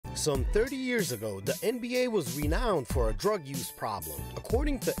Some 30 years ago, the NBA was renowned for a drug use problem.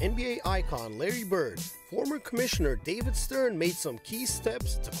 According to NBA icon Larry Bird, former commissioner David Stern made some key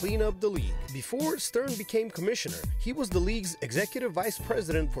steps to clean up the league. Before Stern became commissioner, he was the league's executive vice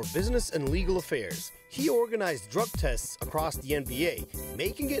president for business and legal affairs. He organized drug tests across the NBA,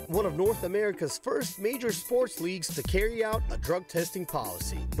 making it one of North America's first major sports leagues to carry out a drug testing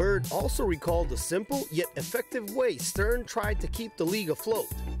policy. Bird also recalled the simple yet effective way Stern tried to keep the league afloat,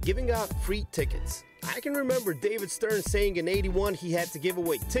 giving out free tickets. I can remember David Stern saying in '81 he had to give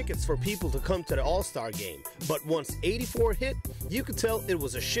away tickets for people to come to the All-Star game. But once '84 hit, you could tell it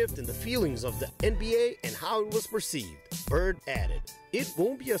was a shift in the feelings of the NBA and how it was perceived. Bird added, "It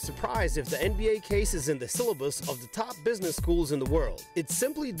won't be a surprise if the NBA case is in the syllabus of the top business schools in the world. It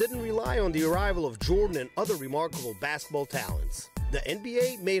simply didn't rely on the arrival of Jordan and other remarkable basketball talents. The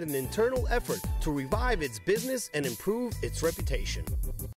NBA made an internal effort to revive its business and improve its reputation."